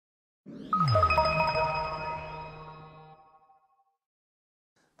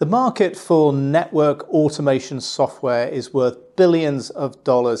The market for network automation software is worth billions of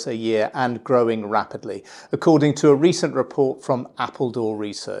dollars a year and growing rapidly, according to a recent report from Appledore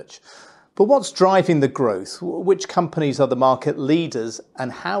Research. But what's driving the growth? Which companies are the market leaders?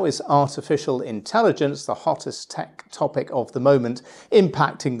 And how is artificial intelligence, the hottest tech topic of the moment,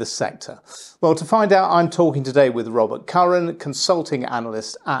 impacting the sector? Well, to find out, I'm talking today with Robert Curran, consulting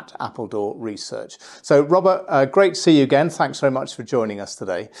analyst at Appledore Research. So, Robert, great to see you again. Thanks very much for joining us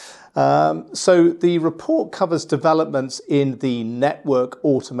today. So the report covers developments in the network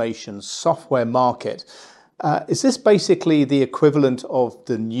automation software market. Is this basically the equivalent of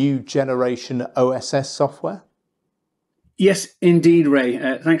the new generation OSS software? Yes, indeed, Ray.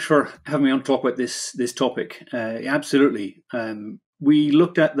 Thanks for having me on to talk about this topic. Absolutely. We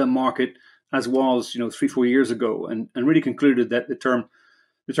looked at the market as was, 3-4 years ago, and really concluded that the term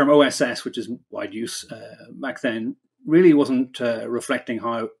OSS, which is wide use back then, really wasn't reflecting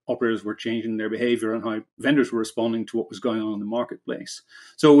how operators were changing their behavior and how vendors were responding to what was going on in the marketplace.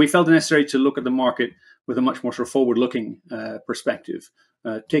 So we felt it necessary to look at the market with a much more sort of forward-looking perspective,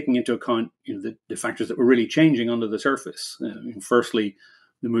 taking into account the factors that were really changing under the surface. Firstly,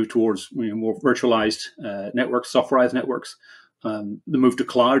 the move towards more virtualized networks, softwareized networks, the move to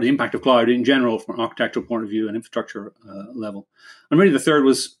cloud, the impact of cloud in general from an architectural point of view and infrastructure level. And really the third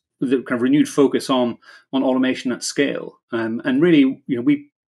was the kind of renewed focus on automation at scale. And really, we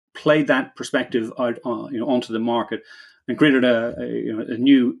played that perspective out onto the market and created a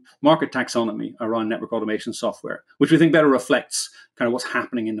new market taxonomy around network automation software, which we think better reflects kind of what's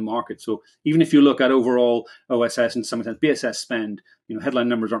happening in the market. So even if you look at overall OSS and some extent BSS spend, headline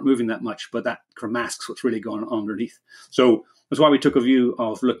numbers aren't moving that much, but that kind of masks what's really going on underneath. So that's why we took a view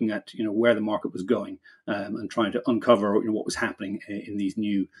of looking at where the market was going and trying to uncover what was happening in these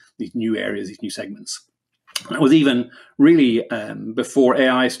new areas, these new segments. And it was even really before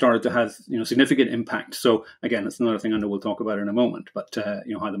AI started to have significant impact. So again, that's another thing I know we'll talk about in a moment. But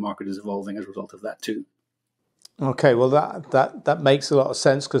how the market is evolving as a result of that too. Okay, well that makes a lot of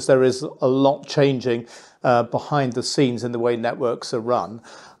sense because there is a lot changing behind the scenes in the way networks are run.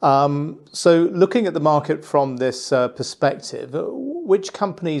 So looking at the market from this perspective, which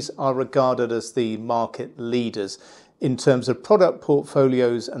companies are regarded as the market leaders in terms of product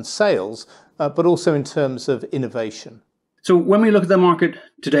portfolios and sales, but also in terms of innovation? So when we look at the market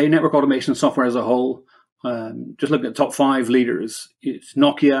today, network automation software as a whole, just looking at the top 5 leaders, it's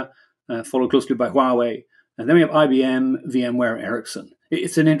Nokia, followed closely by Huawei, and then we have IBM, VMware, Ericsson.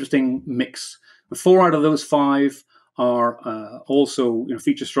 It's an interesting mix. 4 out of those 5 are also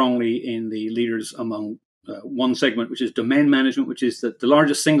feature strongly in the leaders among one segment, which is domain management, which is the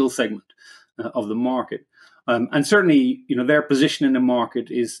largest single segment of the market. And certainly, their position in the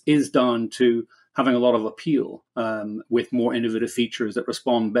market is down to having a lot of appeal with more innovative features that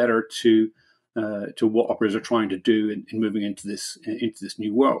respond better to what operators are trying to do in moving into this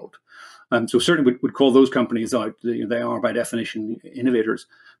new world. So certainly would call those companies out. They are by definition innovators.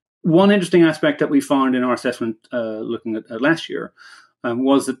 One interesting aspect that we found in our assessment looking at last year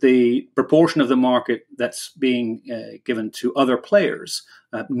was that the proportion of the market that's being given to other players,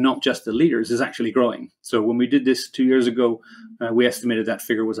 not just the leaders, is actually growing. So when we did this 2 years ago, we estimated that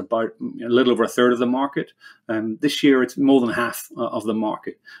figure was about a little over a third of the market. This year, it's more than half of the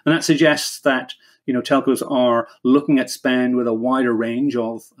market. And that suggests that telcos are looking at spend with a wider range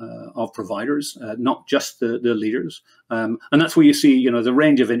of providers, not just the leaders. And that's where you see, the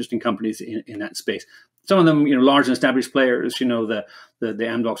range of interesting companies in that space. Some of them, large and established players, the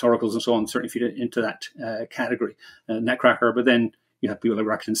Amdocs, Oracles, and so on, certainly feed into that category, Netcracker. But then you have people like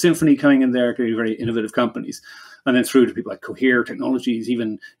Rakuten Symphony coming in there, very innovative companies. And then through to people like Cohere Technologies,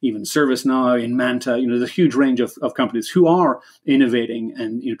 even ServiceNow, Inmanta. There's a huge range of companies who are innovating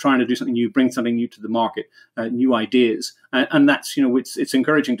and trying to do something new, bring something new to the market, new ideas. And that's it's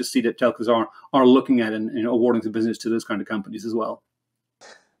encouraging to see that telcos are looking at and awarding the business to those kind of companies as well.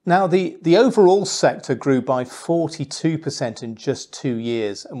 Now, the overall sector grew by 42% in just 2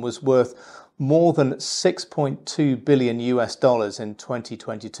 years and was worth more than $6.2 billion in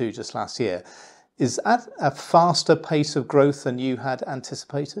 2022, just last year. Is that a faster pace of growth than you had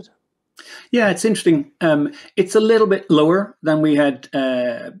anticipated? Yeah, it's interesting. It's a little bit lower than we had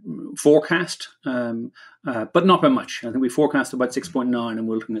forecast, but not by much. I think we forecast about 6.9 and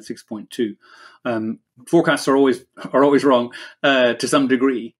we're looking at 6.2. Forecasts are always wrong to some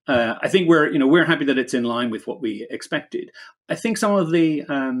degree. I think we're happy that it's in line with what we expected. I think some of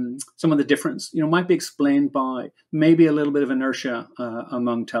the difference might be explained by maybe a little bit of inertia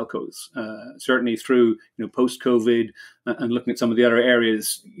among telcos. Certainly through post-COVID and looking at some of the other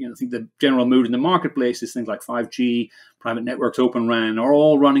areas. I think the general mood in the marketplace is things like 5G, private networks, Open RAN, are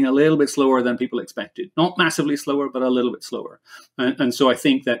all running a little bit slower than people expected. Not massively slower, but a little bit slower. And so I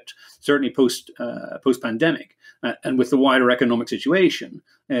think that certainly post-pandemic, and with the wider economic situation,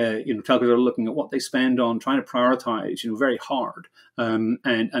 telcos are looking at what they spend on trying to prioritize, very hard,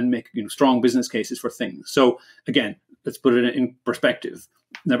 and make strong business cases for things. So again, let's put it in perspective.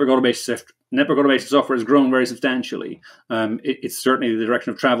 Network automation software has grown very substantially. It's certainly the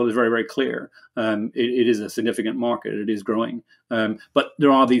direction of travel is very, very clear. It is a significant market. It is growing. But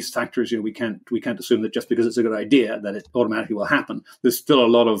there are these factors. We can't assume that just because it's a good idea that it automatically will happen. There's still a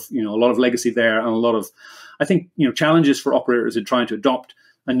lot of legacy there, and a lot of, I think, challenges for operators in trying to adopt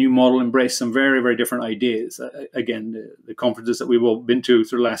a new model, embrace some very, very different ideas. Again, the conferences that we've all been to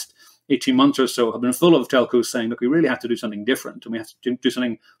through the last 18 months or so have been full of telcos saying, look, we really have to do something different, and we have to do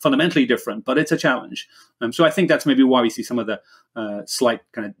something fundamentally different, but it's a challenge. So I think that's maybe why we see some of the slight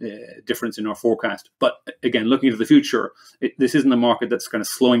kind of difference in our forecast. But again, looking to the future, this isn't a market that's kind of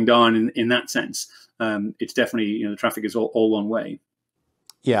slowing down in that sense. It's definitely, the traffic is all one way.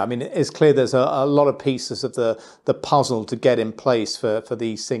 Yeah, I mean, it's clear there's a lot of pieces of the puzzle to get in place for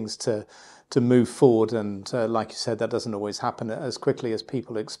these things to move forward. And like you said, that doesn't always happen as quickly as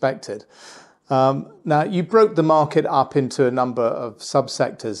people expected. Now, you broke the market up into a number of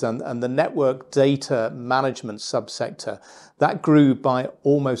subsectors, and the network data management subsector, that grew by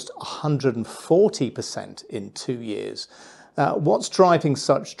almost 140% in 2 years. What's driving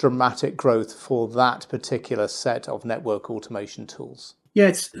such dramatic growth for that particular set of network automation tools? Yeah,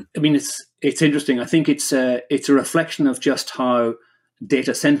 it's interesting. I think it's a reflection of just how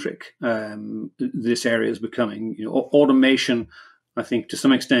data centric this area is becoming. Automation, I think, to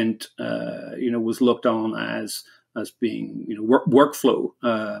some extent, was looked on as being workflow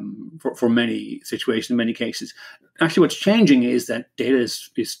for many situations, in many cases. Actually, what's changing is that data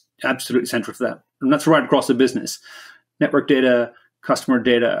is absolutely central to that, and that's right across the business. Network data, customer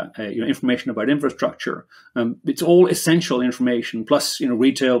data, information about infrastructure. It's all essential information, plus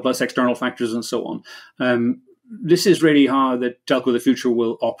retail, plus external factors, and so on. This is really how the telco of the future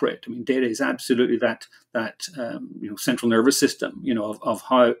will operate. I mean, data is absolutely that central nervous system, of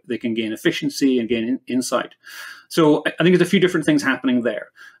how they can gain efficiency and gain insight. So I think there's a few different things happening there.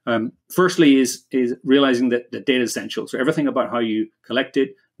 Firstly, is realizing that the data is essential. So everything about how you collect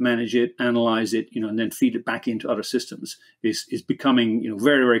it, manage it, analyze it, and then feed it back into other systems is becoming,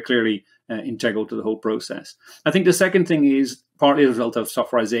 very, very clearly integral to the whole process. I think the second thing is partly as a result of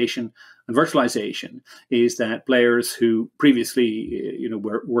softwareization and virtualization, is that players who previously,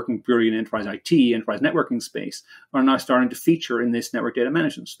 were working purely in enterprise IT, enterprise networking space, are now starting to feature in this network data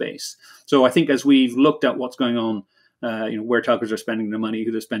management space. So I think as we've looked at what's going on, where telcos are spending their money,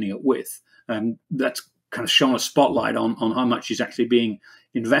 who they're spending it with, that's kind of shone a spotlight on how much is actually being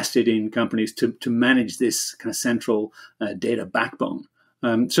invested in companies to manage this kind of central data backbone.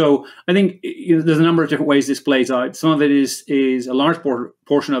 So I think there's a number of different ways this plays out. Some of it is a large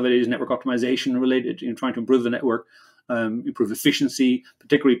portion of it is network optimization related, trying to improve the network, improve efficiency,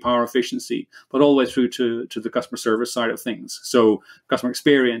 particularly power efficiency, but all the way through to the customer service side of things. So customer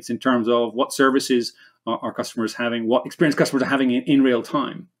experience in terms of what services are customers having, what experience customers are having in real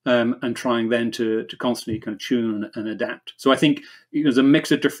time, and trying then to constantly kind of tune and adapt. So I think there's a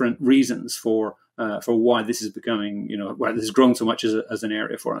mix of different reasons for why this is becoming, why this has grown so much as an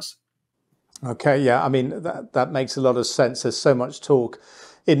area for us. Okay, yeah, I mean, that makes a lot of sense. There's so much talk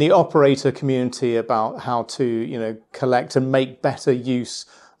in the operator community about how to, collect and make better use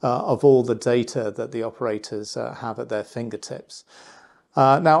of all the data that the operators have at their fingertips.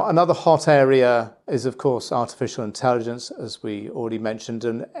 Now, another hot area is, of course, artificial intelligence, as we already mentioned,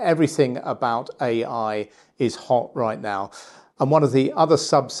 and everything about AI is hot right now. And one of the other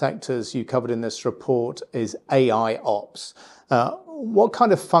subsectors you covered in this report is AIOps. What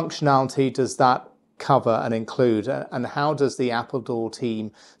kind of functionality does that cover and include, and how does the Appledore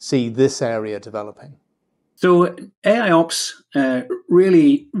team see this area developing? So AIOps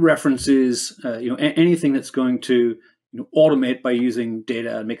really references anything that's going to automate by using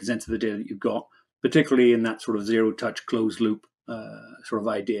data and making sense of the data that you've got, particularly in that sort of zero-touch closed loop sort of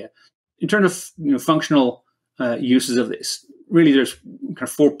idea. In terms of functional uses of this, really there's kind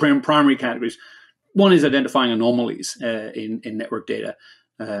of four primary categories. One is identifying anomalies in network data,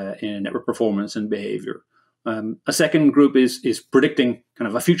 in network performance and behavior. A second group is predicting kind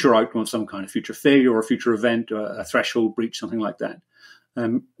of a future outcome of some kind, a future failure or a future event, or a threshold breach, something like that.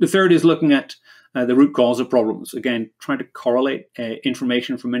 The third is looking at the root cause of problems. Again, trying to correlate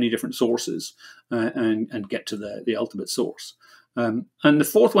information from many different sources and get to the ultimate source. And the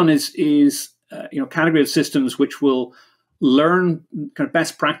fourth one is category of systems which will learn kind of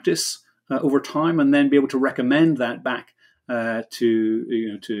best practice over time, and then be able to recommend that back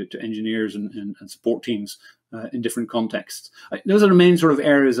to engineers and support teams in different contexts. Those are the main sort of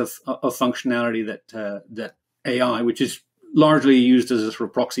areas of functionality that AI, which is largely used as a sort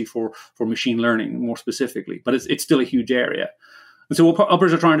of proxy for machine learning more specifically, but it's still a huge area. And so what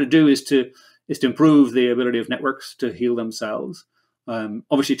operators are trying to do is to improve the ability of networks to heal themselves,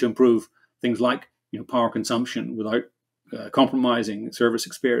 obviously to improve things like power consumption without compromising service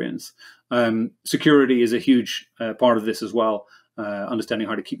experience. Security is a huge part of this as well, understanding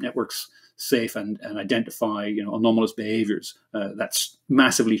how to keep networks safe and identify anomalous behaviors. That's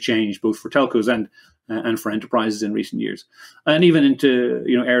massively changed both for telcos and for enterprises in recent years, and even into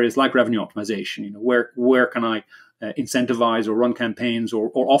areas like revenue optimization. Where can I incentivize or run campaigns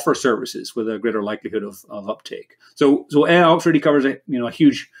or offer services with a greater likelihood of uptake? So AIOps really covers a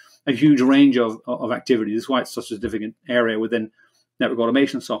huge range of activities. That's why it's such a significant area within network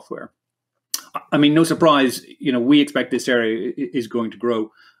automation software. I mean, no surprise, we expect this area is going to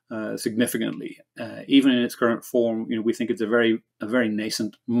grow significantly. Even in its current form, we think it's a very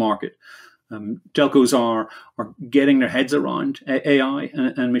nascent market. Telcos are getting their heads around AI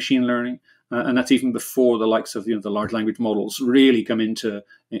and machine learning, and that's even before the likes of the large language models really come into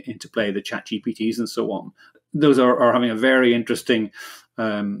play, the chat GPTs and so on. Those are having a very interesting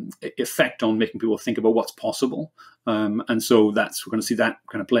effect on making people think about what's possible, and so we're going to see that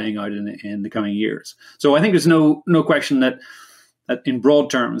kind of playing out in the coming years. So I think there's no question that in broad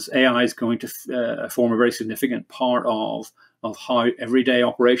terms, AI is going to form a very significant part of how everyday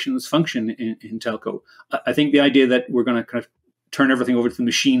operations function in telco. I think the idea that we're going to kind of turn everything over to the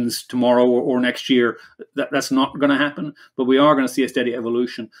machines tomorrow or next year, that's not going to happen. But we are going to see a steady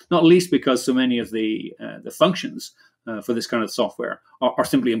evolution, not least because so many of the functions for this kind of software are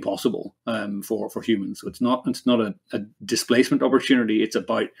simply impossible for humans. So it's not a displacement opportunity. It's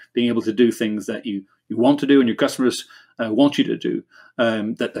about being able to do things that you want to do and your customers want you to do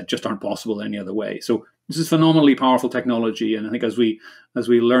that just aren't possible any other way. So this is phenomenally powerful technology, and I think as we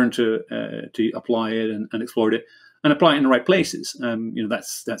learn to apply it and exploit it and apply it in the right places,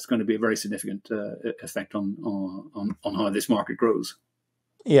 that's going to be a very significant effect on how this market grows.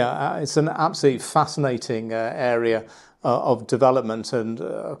 Yeah, it's an absolutely fascinating area of development, and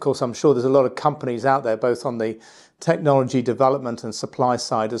of course I'm sure there's a lot of companies out there both on the technology development and supply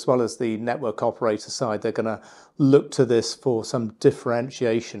side as well as the network operator side. They're going to look to this for some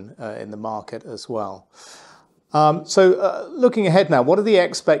differentiation in the market as well. So looking ahead now, what are the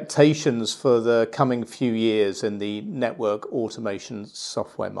expectations for the coming few years in the network automation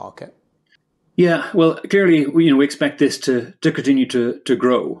software market? Yeah, well, clearly, we expect this to continue to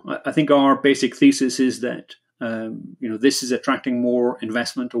grow. I think our basic thesis is that this is attracting more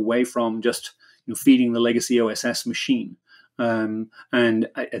investment away from just feeding the legacy OSS machine, and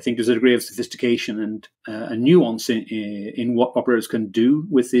I think there's a degree of sophistication and a nuance in what operators can do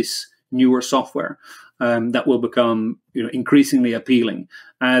with this newer software that will become increasingly appealing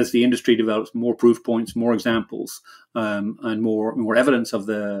as the industry develops more proof points, more examples, and more evidence of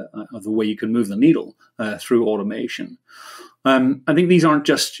the way you can move the needle through automation. I think these aren't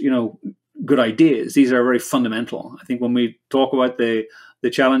just good ideas; these are very fundamental. I think when we talk about the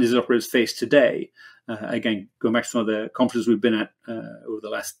challenges operators face today, again going back to some of the conferences we've been at over the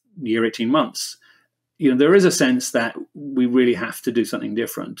last year, 18 months, there is a sense that we really have to do something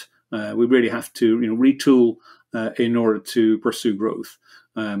different. We really have to retool in order to pursue growth,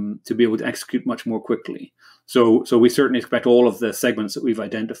 to be able to execute much more quickly. So we certainly expect all of the segments that we've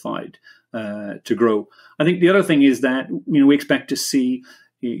identified to grow. I think the other thing is that we expect to see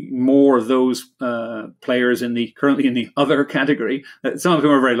more of those players currently in the other category. Some of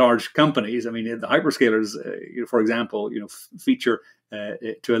whom are very large companies. I mean, the hyperscalers, for example, feature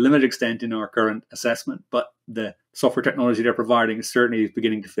to a limited extent in our current assessment, but the software technology they're providing is certainly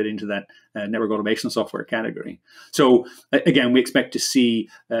beginning to fit into that network automation software category. So again, we expect to see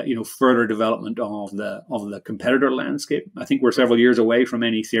further development of the competitor landscape. I think we're several years away from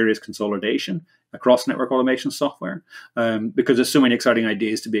any serious consolidation across network automation software because there's so many exciting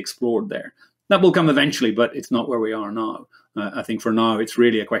ideas to be explored there. That will come eventually, but it's not where we are now. I think for now, it's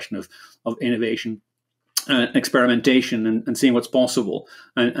really a question of innovation, experimentation, and seeing what's possible,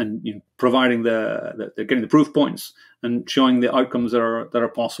 and providing getting the proof points and showing the outcomes that are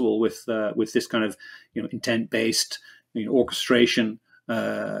possible with this kind of intent-based orchestration,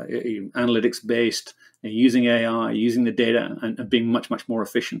 analytics based, using AI, using the data, and being much more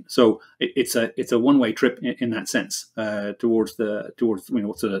efficient. So it's a one-way trip in that sense towards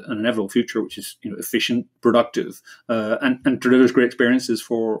what's an inevitable future, which is efficient, productive, and delivers great experiences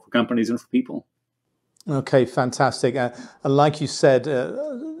for companies and for people. Okay, fantastic. And like you said,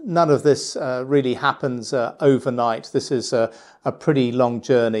 none of this really happens overnight. This is a pretty long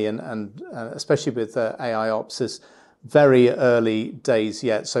journey, and especially with AIOps, it's very early days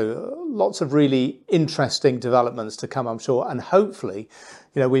yet. So lots of really interesting developments to come, I'm sure. And hopefully,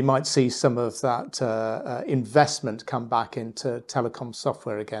 we might see some of that investment come back into telecom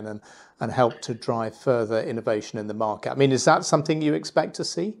software again and help to drive further innovation in the market. I mean, is that something you expect to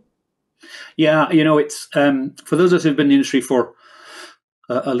see? Yeah, it's for those of us who've been in the industry for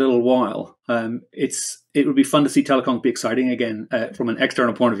a little while. It would be fun to see telecom be exciting again from an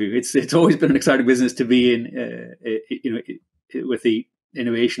external point of view. It's always been an exciting business to be in, with the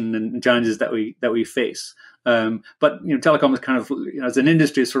innovation and challenges that we face. But telecom is kind of, as an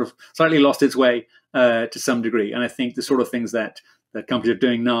industry, has sort of slightly lost its way to some degree. And I think the sort of things that companies are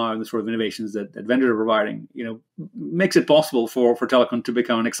doing now and the sort of innovations that vendors are providing, makes it possible for telecom to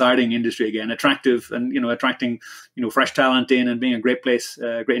become an exciting industry again, attractive, and attracting fresh talent in and being a great place,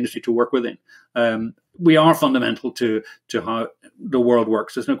 great industry to work within. We are fundamental to how the world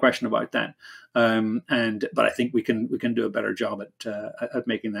works. There's no question about that. But I think we can do a better job at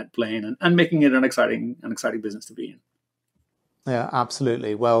making that plain and making it an exciting business to be in. Yeah,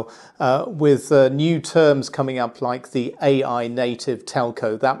 absolutely. Well, with new terms coming up like the AI native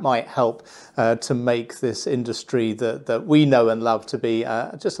telco, that might help to make this industry that we know and love to be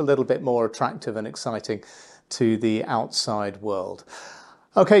just a little bit more attractive and exciting to the outside world.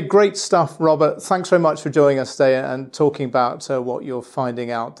 Okay, great stuff, Robert. Thanks very much for joining us today and talking about what you're finding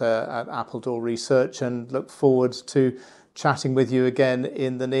out at Appledore Research, and look forward to chatting with you again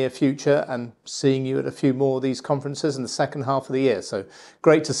in the near future and seeing you at a few more of these conferences in the second half of the year. So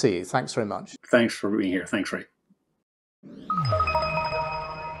great to see you. Thanks very much. Thanks for being here. Thanks, Ray.